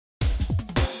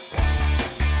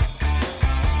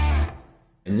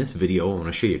In this video, I want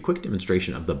to show you a quick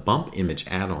demonstration of the bump image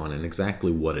add-on and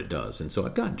exactly what it does. And so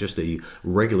I've got just a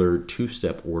regular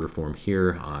two-step order form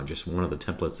here, just one of the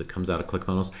templates that comes out of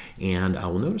ClickFunnels. And I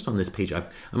will notice on this page,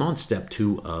 I'm on step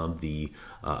 2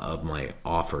 of my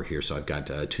offer here. So I've got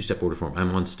a two-step order form.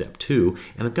 I'm on step 2,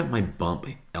 and I've got my bump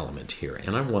element here.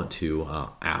 And I want to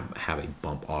have a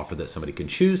bump offer that somebody can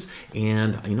choose.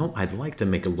 And I'd like to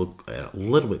make it look a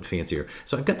little bit fancier.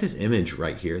 So I've got this image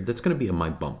right here that's going to be my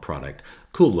bump product.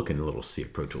 Cool looking little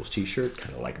CFProTools t-shirt,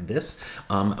 kind of like this.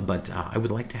 But I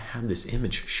would like to have this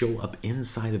image show up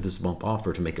inside of this bump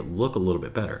offer to make it look a little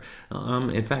bit better.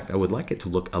 In fact, I would like it to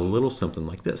look a little something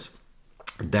like this.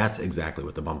 That's exactly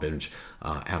what the bump image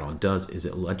add-on does, is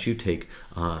it lets you take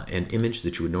an image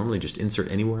that you would normally just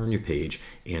insert anywhere on your page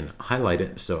and highlight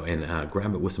it, and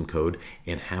grab it with some code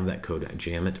and have that code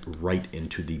jam it right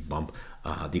into the bump,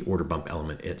 the order bump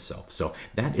element itself. So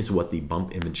that is what the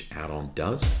bump image add-on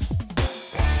does.